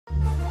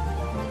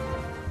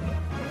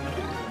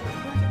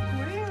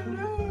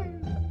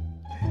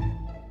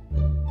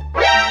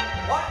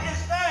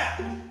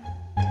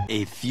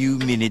A few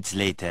minutes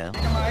later.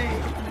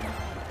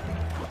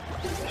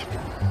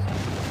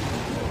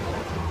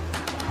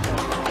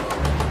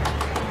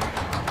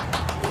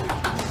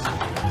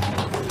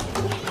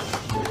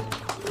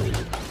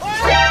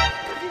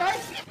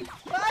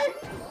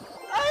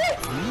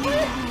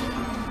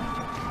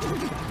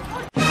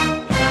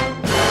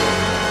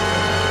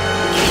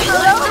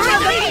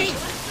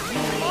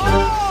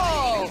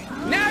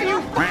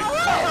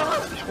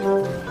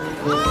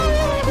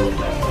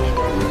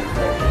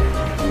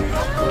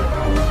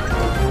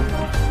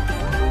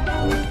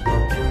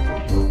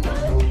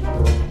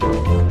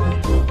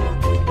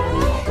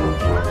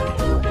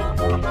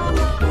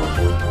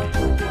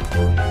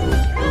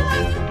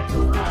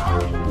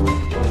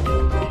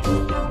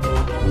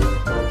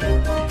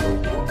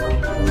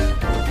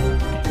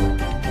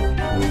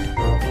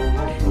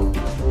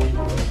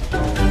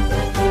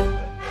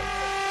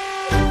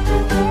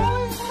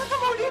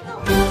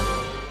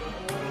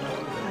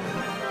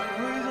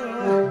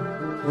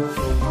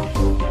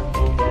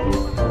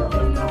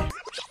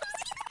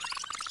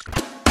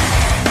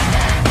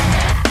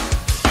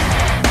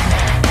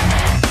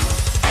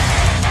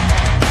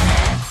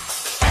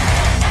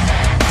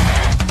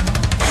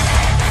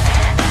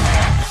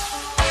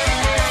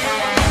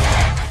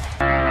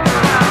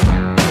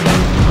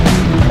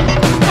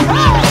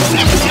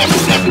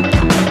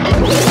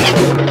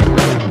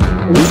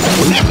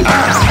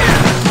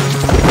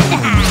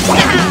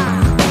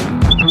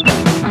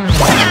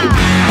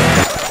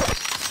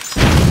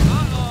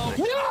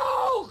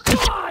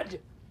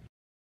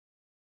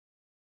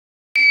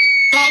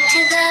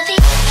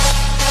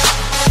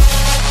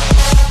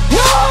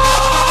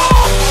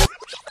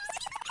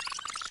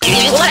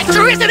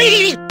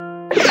 Electricity!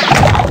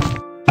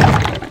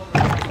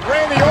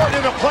 Randy Orton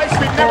in a place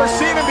we've never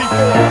seen him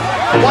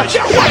before. Watch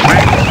out!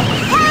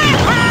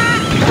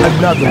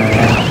 Another one.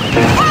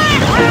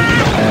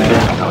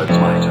 Now it's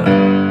my turn.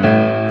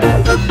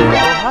 Oh,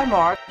 hi,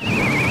 Mark.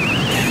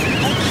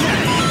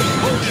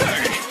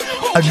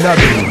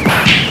 Another one.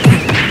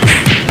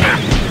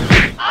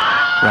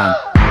 Run.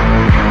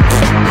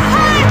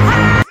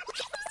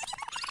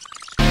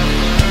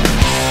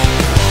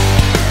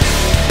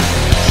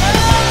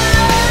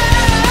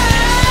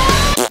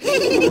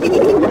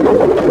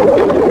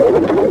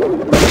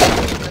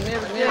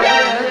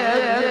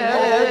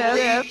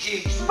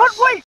 But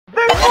wait,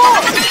 there's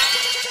more!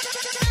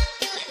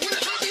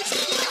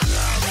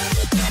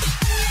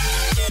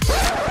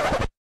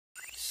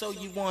 So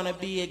you wanna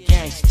be a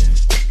gangster?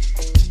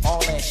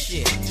 All that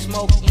shit.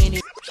 Smoke any.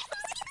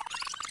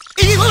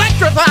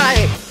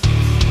 Electrify!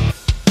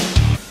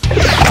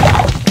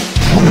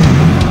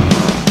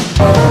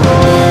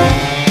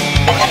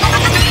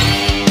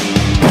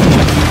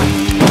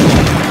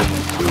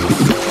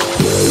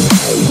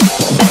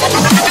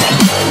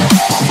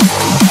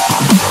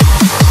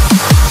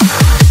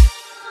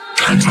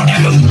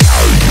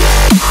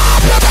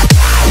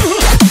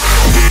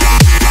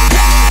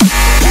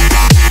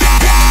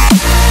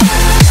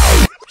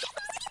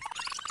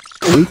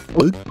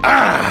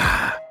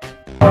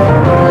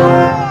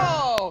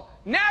 Oh!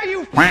 Now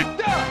you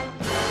f***ed up!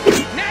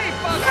 Now you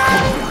fucked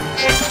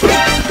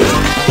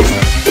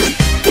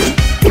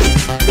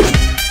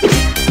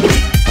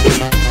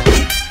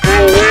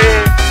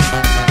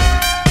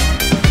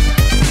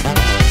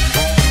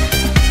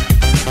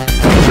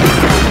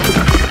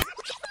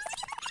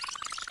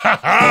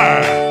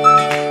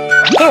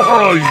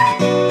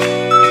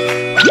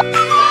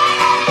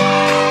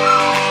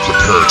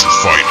Prepare to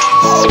fight.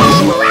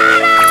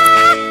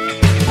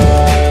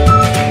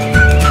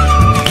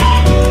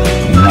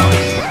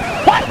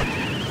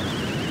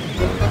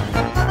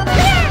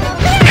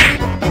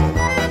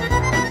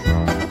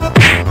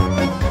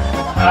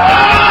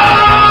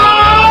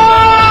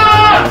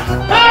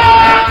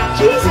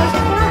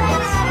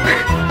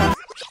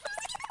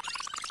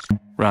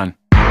 Run.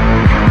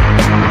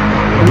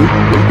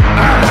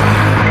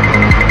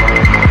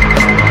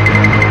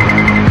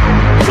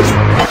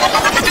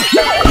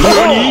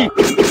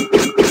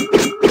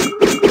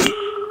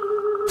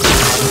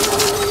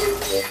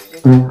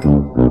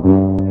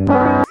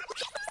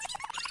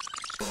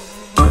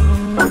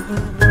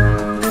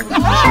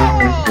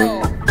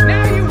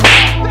 Now you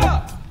f***ed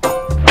up!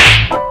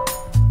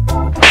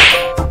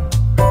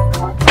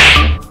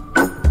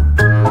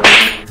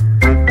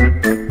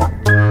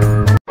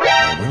 I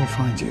will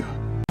find you.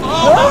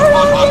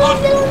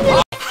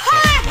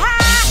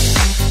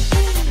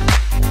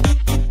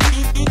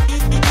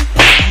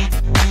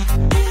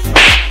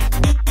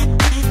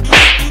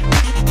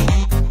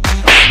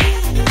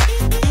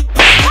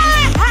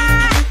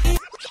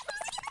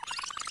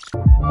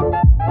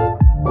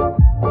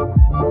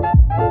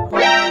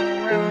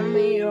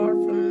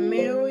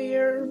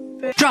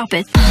 Drop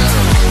it.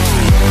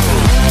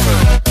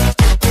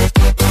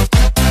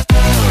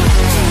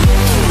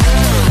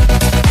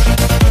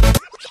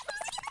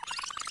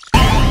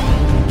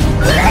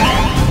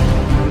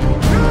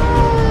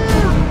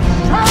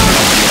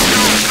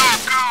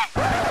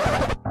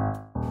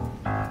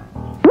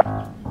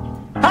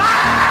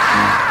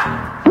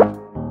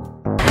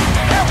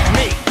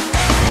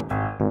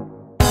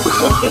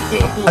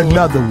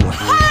 Another one.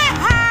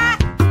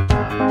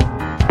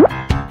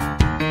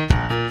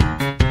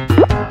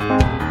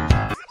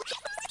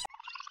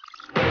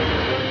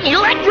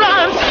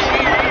 Electrons!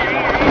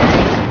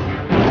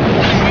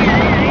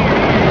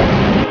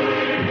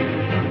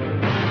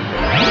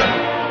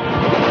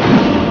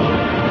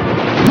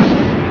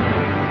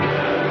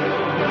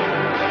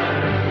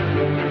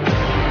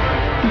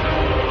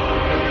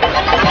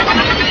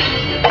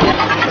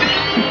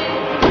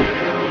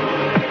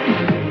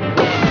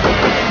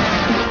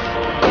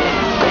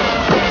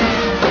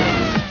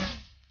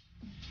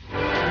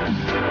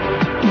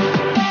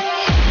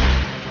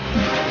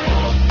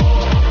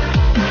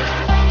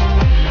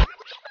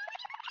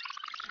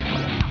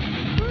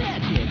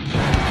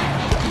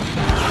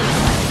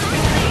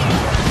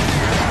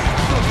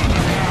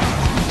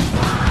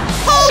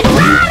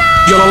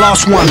 You're the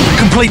last one.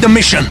 Complete the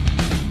mission.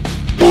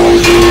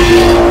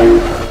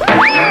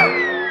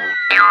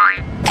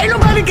 Ain't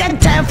nobody got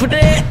time for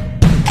that.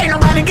 Ain't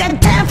nobody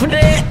got time for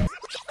that.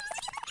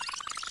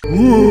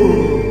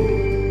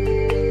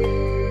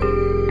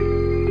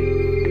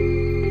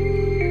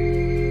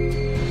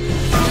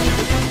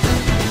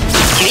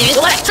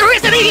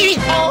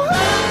 Electricity!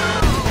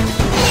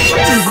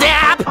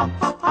 Zap!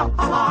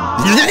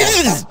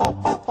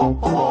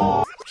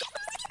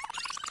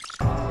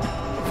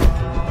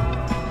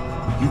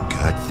 You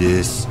got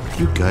this.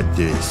 You got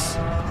this.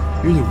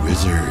 You're the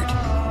wizard.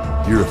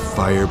 You're a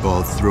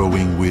fireball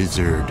throwing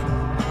wizard.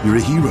 You're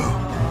a hero.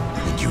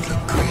 And you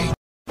look great.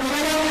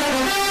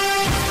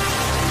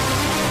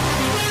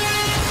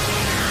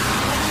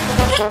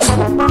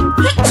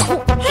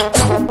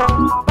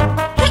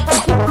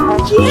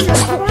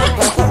 Jesus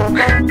Christ!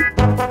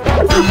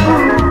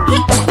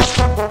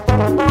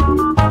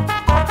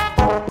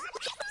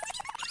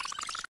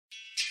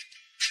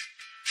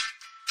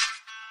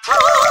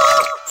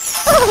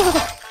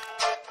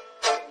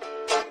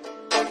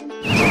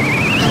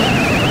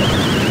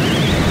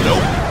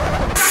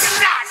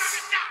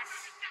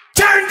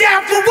 Turn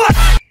down for what?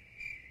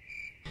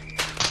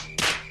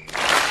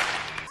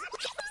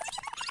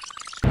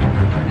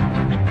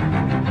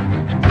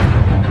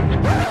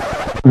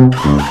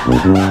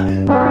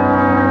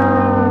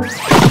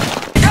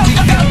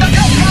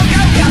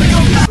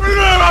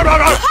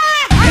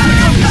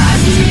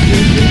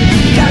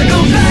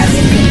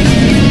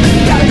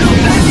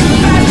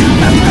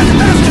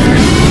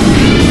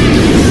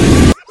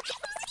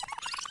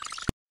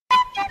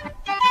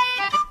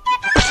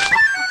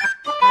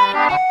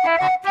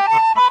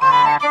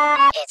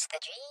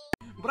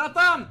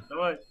 Братан!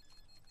 Давай.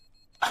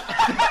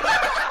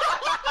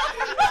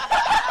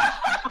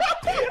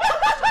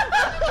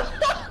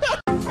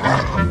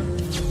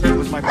 It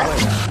was my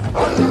pleasure.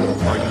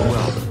 Are you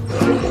well?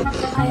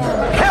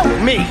 Help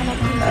me!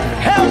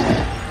 Help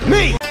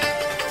me!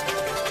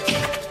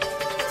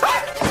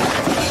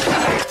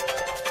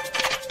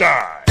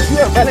 Die. You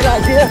have any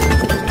idea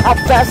how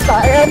fast I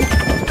am?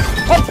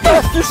 I'm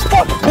fast as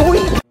fuck, boy!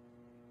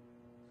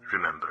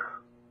 Remember,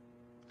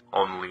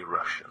 only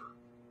Russian.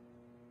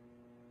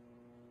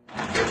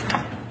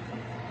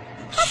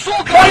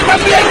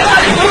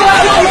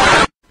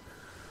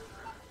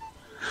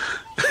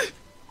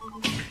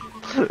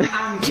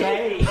 I'm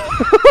gay.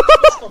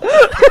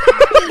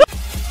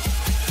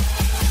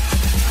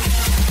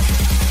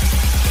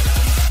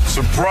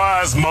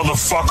 Surprise,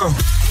 motherfucker.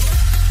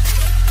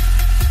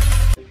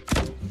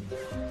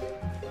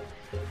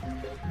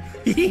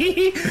 Here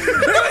we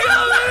go,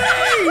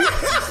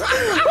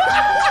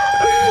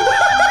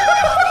 baby!